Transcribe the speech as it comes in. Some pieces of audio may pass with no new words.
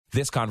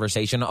This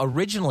conversation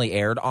originally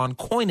aired on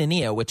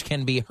Koinonia, which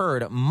can be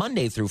heard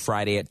Monday through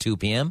Friday at 2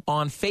 p.m.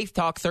 on Faith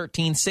Talk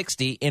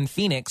 1360 in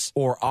Phoenix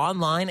or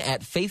online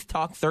at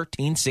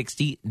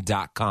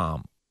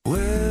faithtalk1360.com.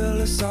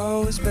 Well, it's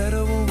always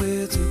better when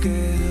we're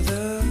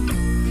together.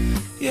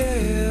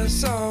 Yeah,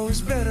 it's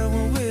always better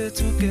when we're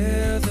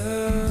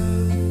together.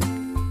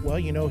 Well,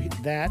 you know,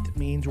 that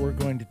means we're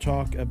going to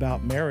talk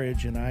about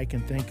marriage, and I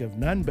can think of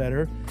none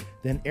better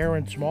than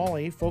Erin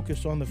Smalley,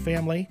 focused on the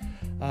family.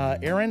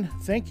 Erin,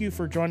 thank you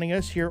for joining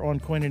us here on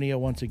Koinonia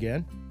once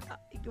again.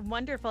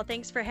 Wonderful.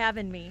 Thanks for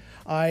having me.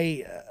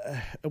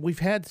 We've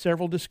had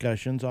several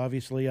discussions.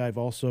 Obviously, I've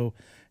also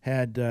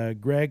had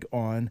Greg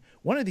on.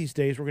 One of these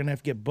days, we're going to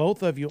have to get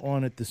both of you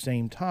on at the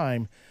same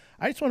time.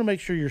 I just want to make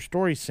sure your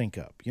stories sync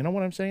up. You know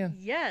what I'm saying?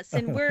 Yes,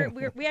 and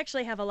we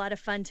actually have a lot of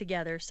fun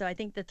together. So I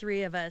think the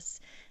three of us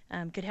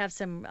could have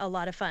a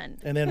lot of fun.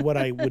 And then what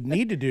I would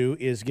need to do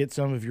is get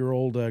some of your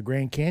old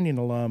Grand Canyon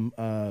alum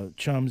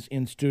chums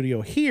in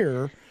studio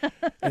here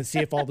and see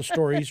if all the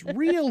stories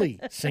really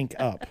sync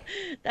up.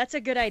 That's a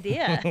good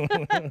idea.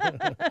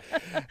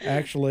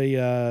 Actually,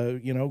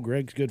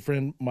 Greg's good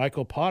friend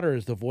Michael Potter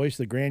is the voice of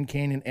the Grand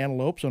Canyon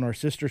Antelopes on our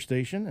sister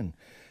station, and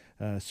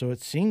so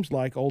it seems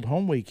like old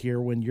home week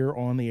here when you're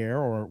on the air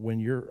or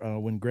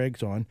when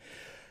Greg's on.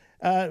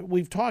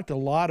 We've talked a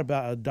lot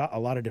about a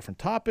lot of different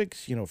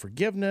topics,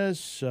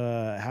 forgiveness,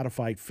 how to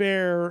fight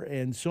fair,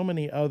 and so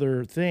many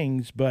other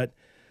things. But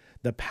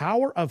the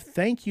power of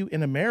thank you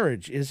in a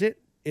marriage, is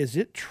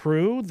it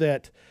true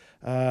that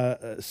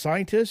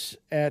scientists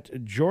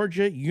at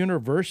Georgia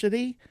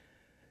University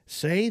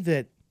say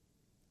that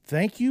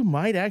thank you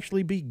might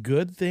actually be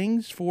good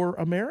things for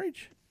a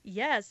marriage?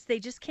 Yes, they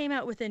just came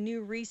out with a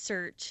new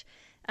research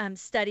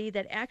study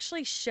that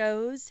actually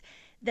shows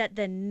that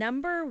the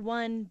number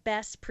one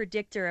best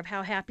predictor of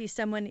how happy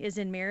someone is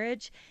in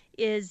marriage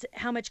is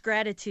how much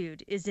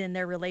gratitude is in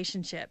their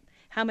relationship,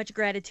 how much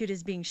gratitude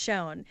is being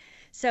shown.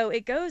 So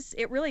it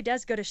really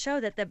does go to show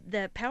that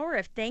the power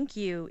of thank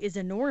you is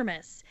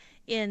enormous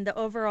in the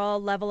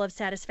overall level of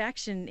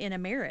satisfaction in a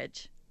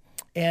marriage.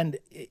 And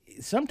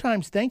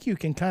sometimes thank you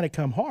can kind of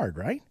come hard,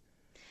 right?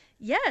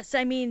 Yes,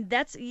 I mean,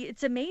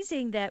 it's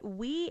amazing that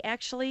we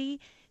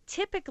actually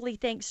typically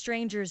thank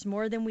strangers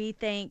more than we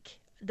thank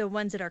the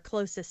ones that are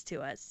closest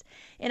to us.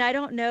 And I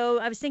don't know,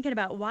 I was thinking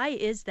about why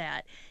is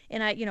that?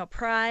 And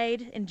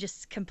pride and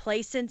just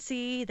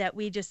complacency that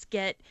we just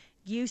get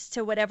used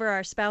to whatever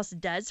our spouse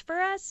does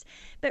for us,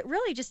 but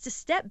really just to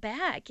step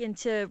back and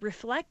to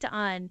reflect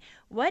on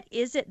what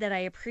is it that I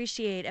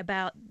appreciate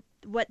about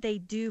what they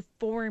do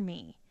for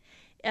me.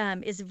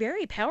 Is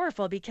very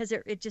powerful because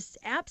it just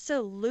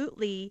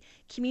absolutely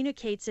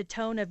communicates a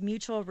tone of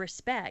mutual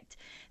respect.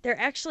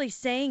 They're actually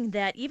saying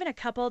that even a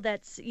couple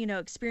that's,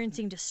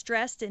 experiencing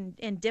distress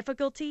and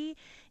difficulty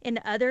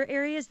in other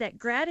areas, that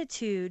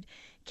gratitude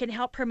can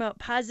help promote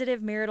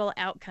positive marital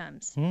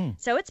outcomes.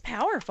 So it's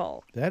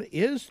powerful. That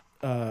is,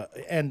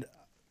 and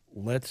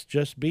let's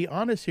just be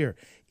honest here.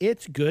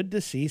 It's good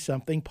to see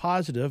something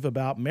positive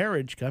about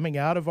marriage coming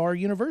out of our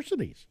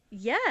universities.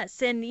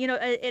 Yes, and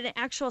an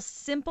actual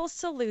simple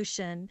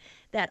solution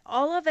that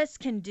all of us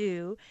can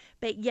do,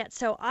 but yet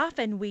so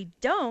often we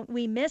don't.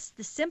 We miss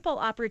the simple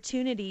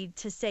opportunity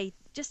to say,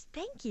 just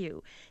thank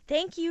you.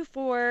 Thank you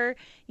for,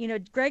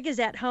 Greg is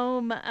at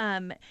home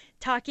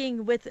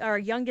talking with our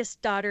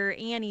youngest daughter,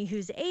 Annie,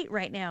 who's 8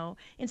 right now.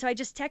 And so I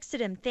just texted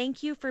him,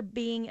 thank you for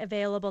being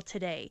available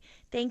today.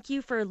 Thank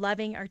you for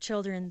loving our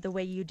children the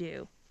way you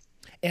do.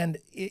 And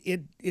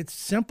it's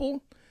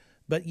simple,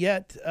 but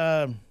yet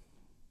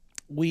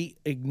we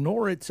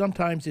ignore it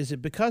sometimes. Is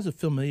it because of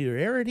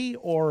familiarity,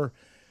 or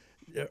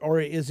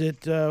is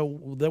it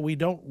that we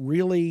don't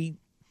really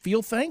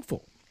feel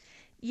thankful?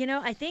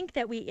 I think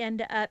that we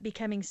end up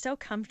becoming so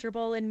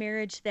comfortable in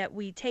marriage that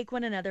we take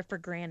one another for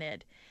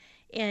granted.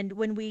 And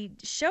when we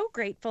show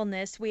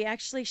gratefulness, we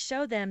actually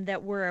show them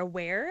that we're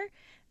aware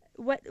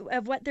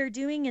of what they're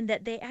doing and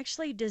that they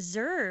actually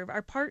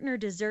our partner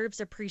deserves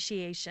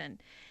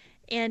appreciation.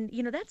 And,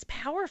 that's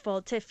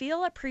powerful to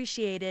feel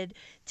appreciated,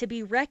 to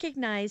be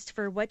recognized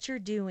for what you're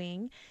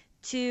doing,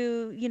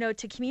 to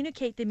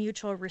communicate the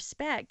mutual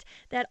respect.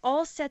 That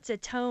all sets a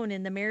tone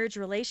in the marriage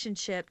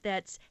relationship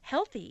that's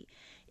healthy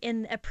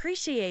and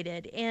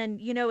appreciated. And,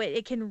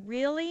 it can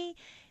really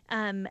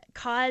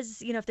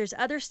cause, if there's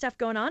other stuff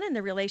going on in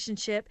the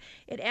relationship,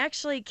 it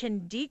actually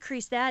can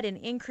decrease that and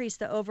increase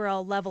the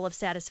overall level of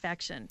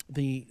satisfaction.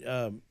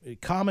 The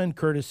common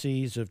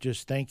courtesies of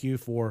just thank you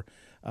for,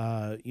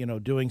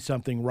 doing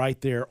something right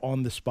there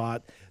on the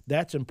spot,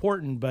 that's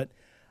important. But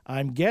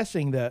I'm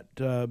guessing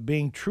that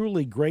being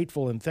truly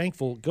grateful and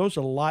thankful goes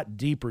a lot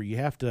deeper. You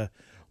have to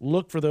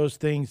look for those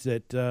things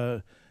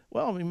that,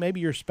 maybe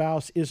your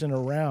spouse isn't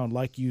around.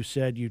 Like you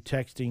said, you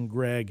texting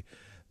Greg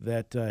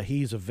that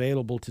he's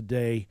available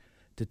today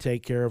to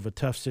take care of a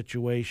tough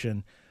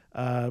situation.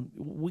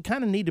 We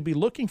kind of need to be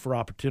looking for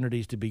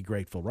opportunities to be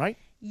grateful, right?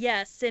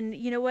 Yes, and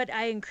you know what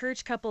I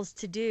encourage couples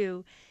to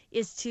do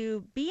is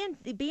to be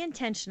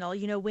intentional.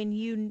 When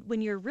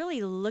you're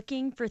really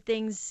looking for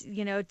things,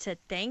 to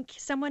thank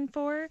someone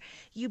for,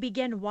 you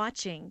begin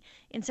watching.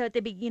 And so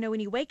when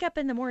you wake up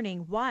in the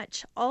morning,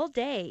 watch all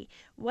day.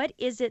 What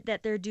is it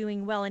that they're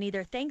doing well, and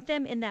either thank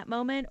them in that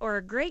moment, or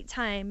a great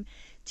time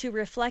to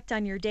reflect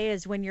on your day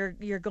is when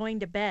you're going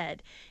to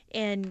bed,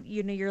 and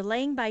you're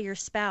laying by your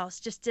spouse,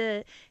 just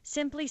to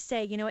simply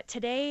say, you know what,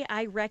 today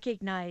I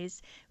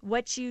recognize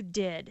what you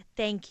did.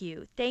 Thank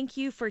you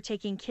for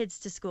taking kids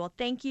to school.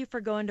 Thank you for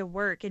going to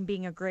work and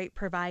being a great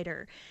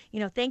provider.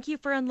 Thank you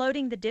for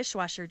unloading the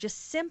dishwasher.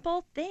 Just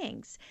simple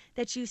things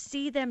that you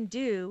see them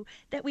do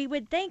that we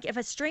would think, if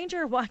a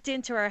stranger walked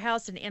into our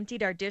house and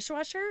emptied our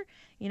dishwasher,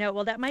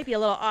 well, that might be a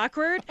little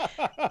awkward,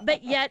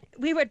 but yet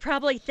we would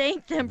probably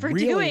thank them for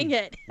doing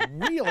it.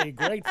 Really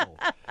grateful.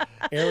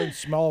 Erin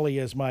Smalley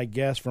is my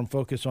guest from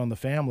Focus on the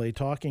Family,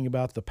 talking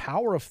about the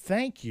power of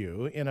thank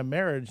you in a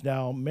marriage.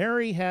 Now,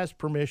 Mary has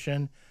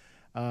permission,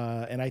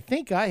 and I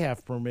think I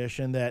have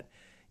permission, that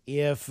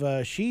if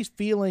she's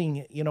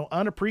feeling,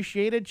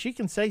 unappreciated, she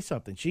can say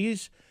something.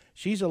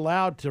 She's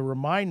allowed to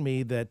remind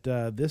me that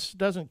this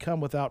doesn't come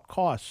without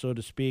cost, so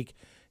to speak,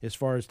 as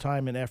far as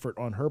time and effort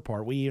on her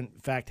part. We, in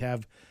fact,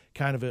 have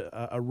kind of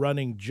a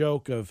running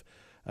joke of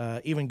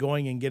even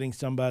going and getting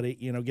somebody,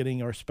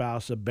 getting our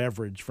spouse a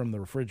beverage from the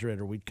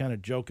refrigerator. We kind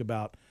of joke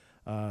about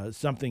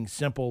something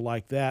simple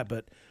like that,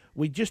 but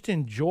we just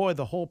enjoy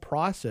the whole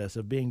process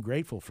of being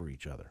grateful for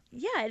each other.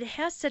 Yeah, it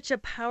has such a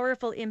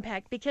powerful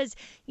impact because,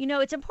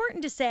 it's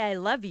important to say I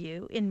love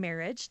you in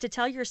marriage, to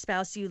tell your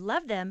spouse you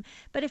love them,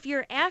 but if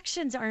your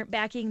actions aren't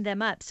backing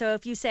them up, so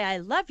if you say I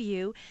love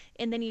you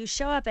and then you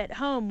show up at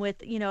home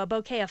with, a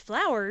bouquet of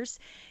flowers,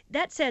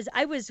 that says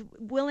I was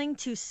willing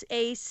to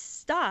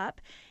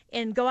stop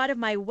and go out of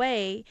my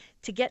way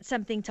to get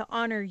something to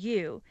honor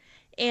you.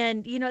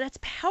 And, that's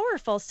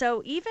powerful.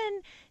 So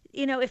even,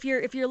 if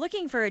you're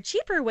looking for a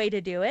cheaper way to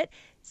do it,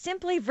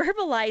 simply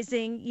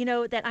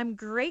verbalizing, that I'm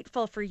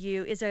grateful for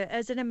you is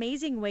an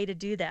amazing way to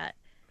do that.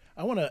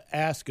 I want to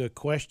ask a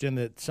question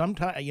that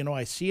sometimes,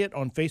 I see it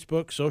on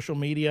Facebook, social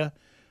media,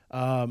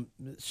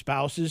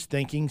 spouses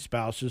thanking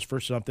spouses for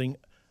something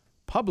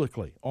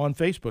publicly on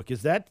Facebook.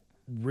 Is that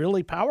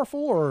really powerful?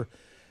 Or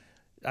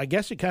I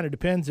guess it kind of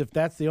depends. If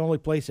that's the only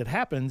place it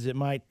happens, it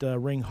might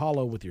ring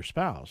hollow with your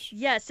spouse.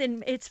 Yes,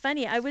 and it's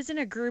funny. I was in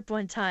a group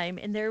one time,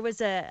 and there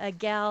was a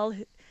gal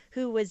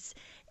who was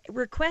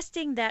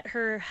requesting that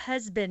her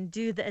husband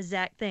do the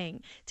exact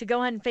thing, to go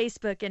on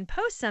Facebook and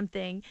post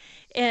something.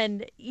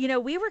 And,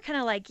 we were kind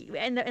of like,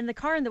 in the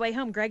car on the way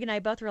home, Greg and I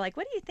both were like,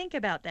 what do you think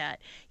about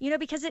that?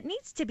 Because it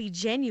needs to be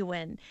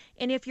genuine.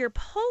 And if you're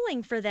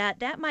pulling for that,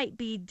 that might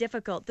be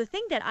difficult. The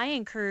thing that I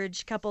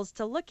encourage couples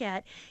to look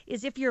at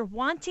is, if you're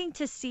wanting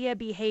to see a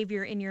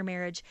behavior in your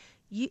marriage,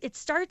 it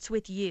starts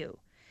with you.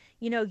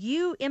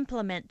 You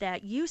implement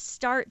that. You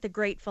start the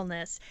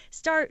gratefulness.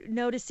 Start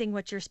noticing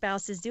what your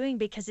spouse is doing,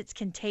 because it's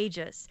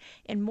contagious.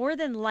 And more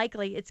than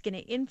likely, it's going to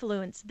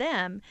influence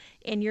them,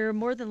 and you're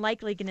more than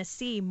likely going to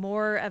see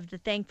more of the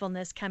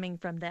thankfulness coming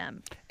from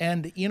them.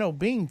 And,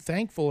 being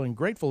thankful and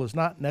grateful is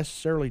not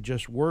necessarily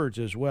just words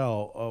as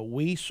well.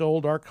 We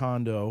sold our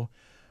condo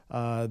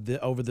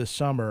over the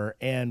summer,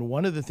 and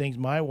one of the things,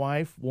 my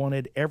wife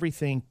wanted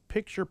everything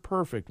picture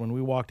perfect when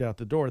we walked out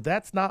the door.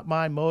 That's not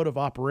my mode of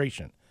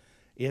operation.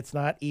 It's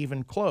not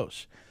even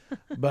close.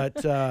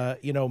 But,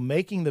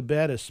 making the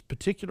bed a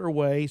particular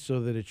way so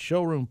that it's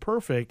showroom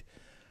perfect,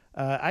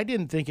 I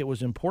didn't think it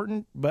was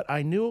important, but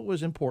I knew it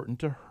was important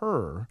to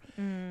her.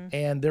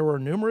 And there were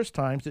numerous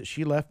times that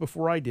she left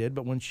before I did,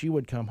 but when she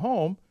would come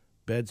home,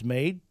 bed's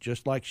made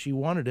just like she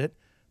wanted it.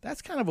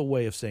 That's kind of a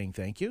way of saying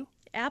thank you.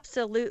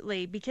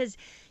 Absolutely, because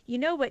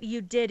what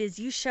you did is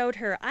you showed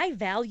her, I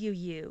value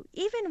you.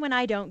 Even when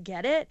I don't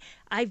get it,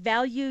 I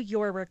value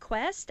your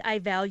request. I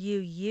value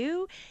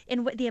you.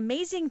 And what the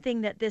amazing thing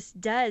that this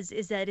does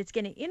is that it's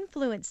going to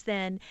influence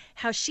then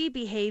how she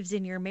behaves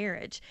in your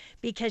marriage,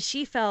 because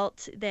she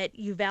felt that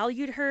you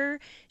valued her.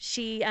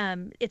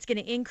 It's going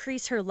to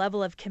increase her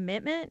level of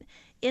commitment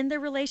in the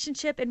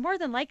relationship, and more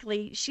than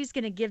likely, she's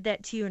going to give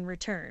that to you in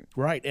return.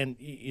 Right, and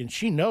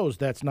she knows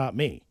that's not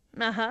me.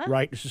 Uh-huh.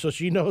 Right. So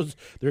she knows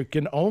there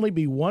can only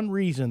be one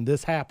reason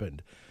this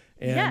happened.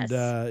 And,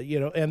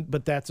 yes.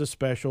 But that's a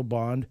special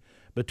bond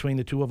between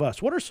the two of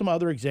us. What are some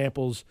other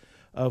examples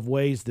of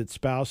ways that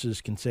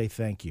spouses can say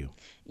thank you?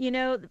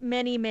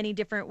 Many, many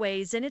different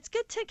ways. And it's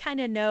good to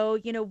kind of know,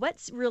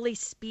 what really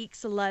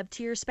speaks love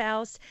to your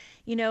spouse.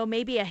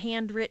 Maybe a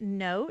handwritten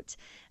note.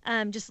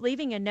 Just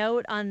leaving a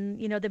note on,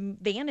 the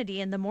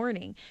vanity in the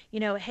morning.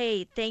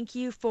 Hey, thank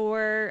you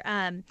for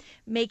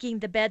making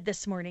the bed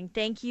this morning.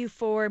 Thank you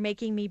for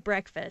making me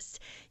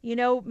breakfast.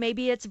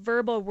 Maybe it's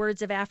verbal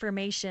words of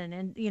affirmation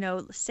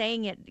and,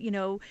 saying it,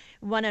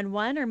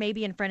 one-on-one or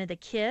maybe in front of the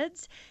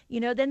kids.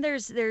 Then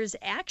there's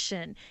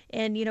action.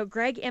 And,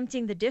 Greg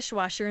emptying the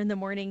dishwasher in the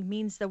morning morning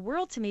means the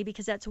world to me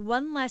because that's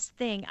one less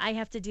thing I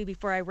have to do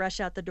before I rush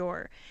out the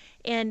door.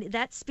 And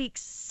that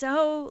speaks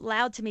so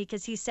loud to me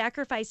because he's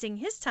sacrificing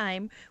his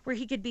time where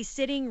he could be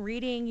sitting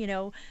reading,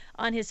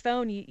 on his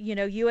phone,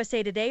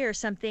 USA Today or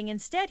something.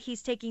 Instead,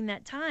 he's taking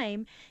that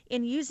time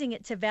and using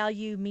it to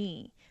value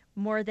me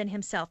more than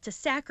himself, to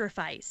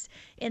sacrifice.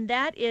 And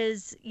that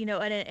is,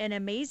 an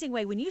amazing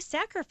way. When you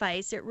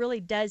sacrifice, it really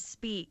does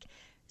speak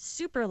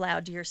super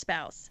loud to your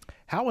spouse.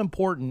 How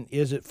important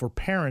is it for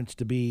parents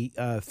to be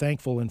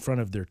thankful in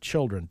front of their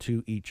children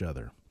to each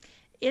other?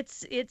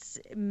 It's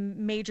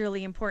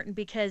majorly important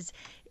because,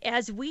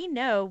 as we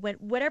know,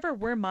 whatever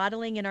we're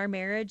modeling in our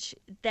marriage,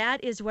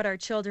 that is what our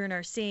children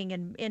are seeing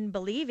and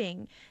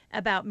believing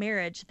about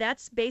marriage.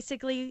 That's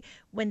basically,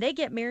 when they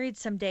get married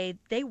someday,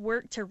 they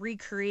work to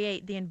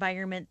recreate the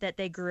environment that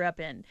they grew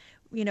up in,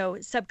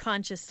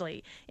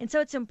 subconsciously. And so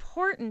it's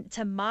important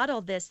to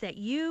model this, that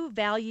you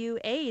value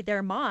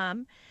their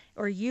mom,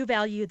 or you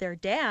value their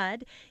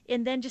dad,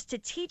 and then just to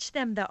teach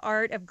them the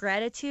art of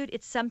gratitude.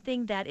 It's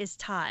something that is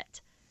taught.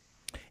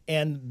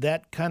 And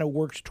that kind of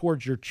works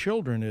towards your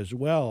children as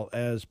well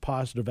as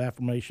positive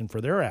affirmation for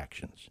their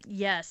actions.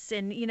 Yes.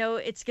 And,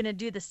 it's going to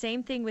do the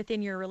same thing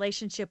within your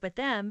relationship with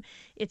them.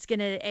 It's going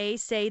to,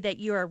 say that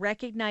you are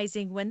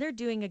recognizing when they're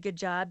doing a good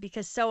job,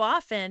 because so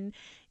often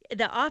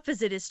the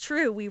opposite is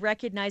true. We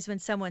recognize when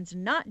someone's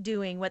not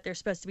doing what they're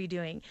supposed to be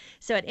doing.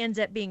 So it ends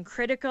up being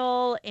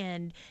critical.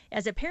 And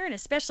as a parent,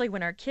 especially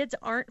when our kids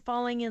aren't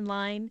falling in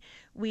line,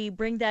 we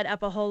bring that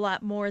up a whole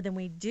lot more than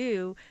we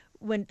do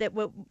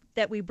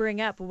that we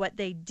bring up what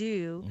they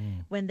do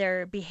when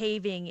they're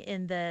behaving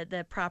in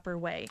the proper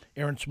way.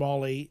 Erin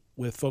Smalley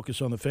with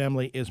Focus on the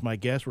Family is my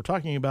guest. We're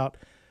talking about,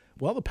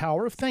 the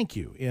power of thank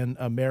you in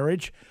a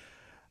marriage.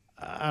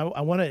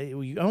 I want to.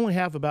 We only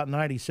have about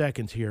 90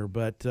 seconds here,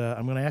 but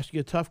I'm going to ask you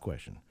a tough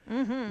question.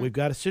 Mm-hmm. We've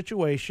got a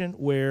situation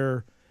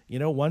where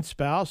one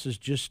spouse is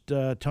just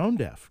tone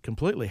deaf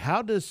completely.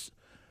 How does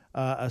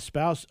a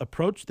spouse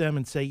approach them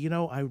and say,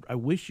 I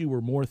wish you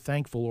were more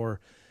thankful, or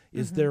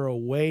is there a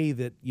way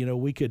that,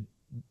 we could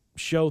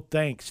show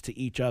thanks to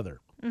each other?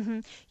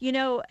 Mm-hmm.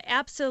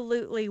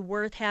 Absolutely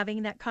worth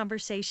having that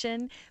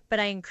conversation, but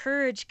I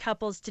encourage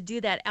couples to do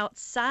that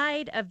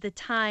outside of the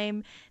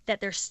time that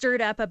they're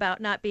stirred up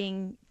about not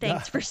being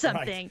thanked for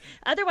something. Right.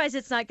 Otherwise,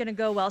 it's not going to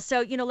go well.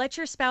 So, let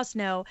your spouse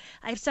know,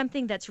 I have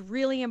something that's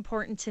really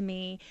important to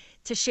me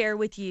to share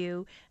with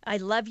you. I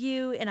love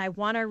you, and I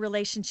want our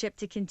relationship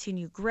to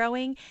continue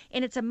growing.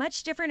 And it's a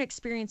much different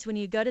experience when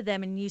you go to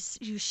them and you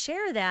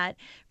share that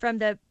from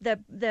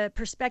the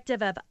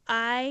perspective of,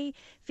 I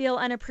feel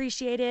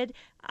unappreciated.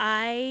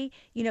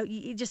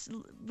 You just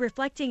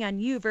reflecting on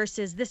you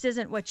versus this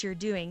isn't what you're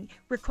doing,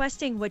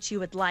 requesting what you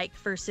would like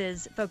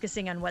versus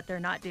focusing on what they're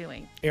not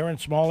doing. Erin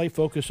Smalley,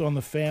 Focus on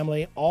the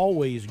Family,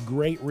 always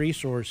great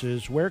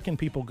resources. Where can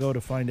people go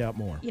to find out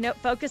more?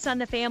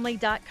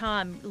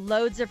 FocusOnTheFamily.com,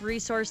 loads of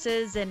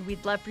resources, and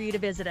we'd love for you to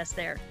visit us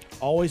there.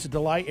 Always a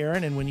delight,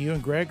 Erin, and when you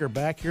and Greg are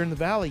back here in the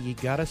Valley, you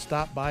got to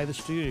stop by the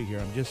studio here.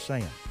 I'm just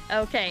saying.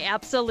 Okay,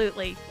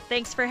 absolutely.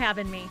 Thanks for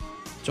having me.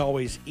 It's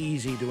always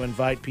easy to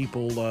invite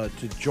people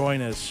to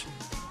join us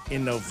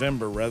in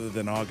November rather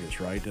than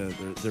August, right?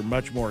 They're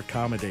much more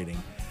accommodating.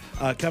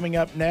 Coming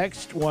up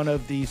next, one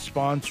of the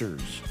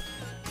sponsors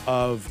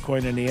of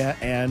Koinonia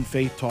and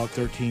Faith Talk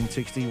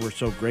 1360 we're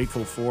so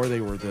grateful for.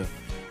 They were the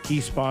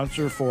key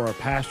sponsor for our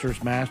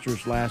Pastor's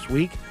Masters last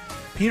week.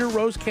 Peter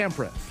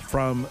Rose-Campreth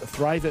from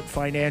Thrive It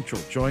Financial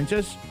joins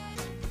us.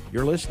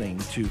 You're listening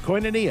to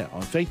Koinonia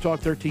on Faith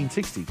Talk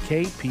 1360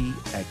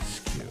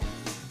 KPXQ.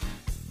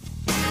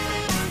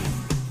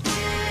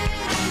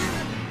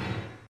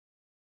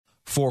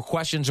 For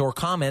questions or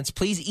comments,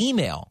 please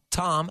email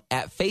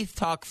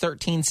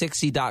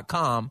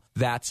Tom@faithtalk1360.com.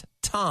 That's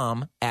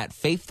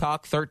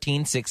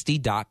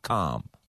Tom@faithtalk1360.com.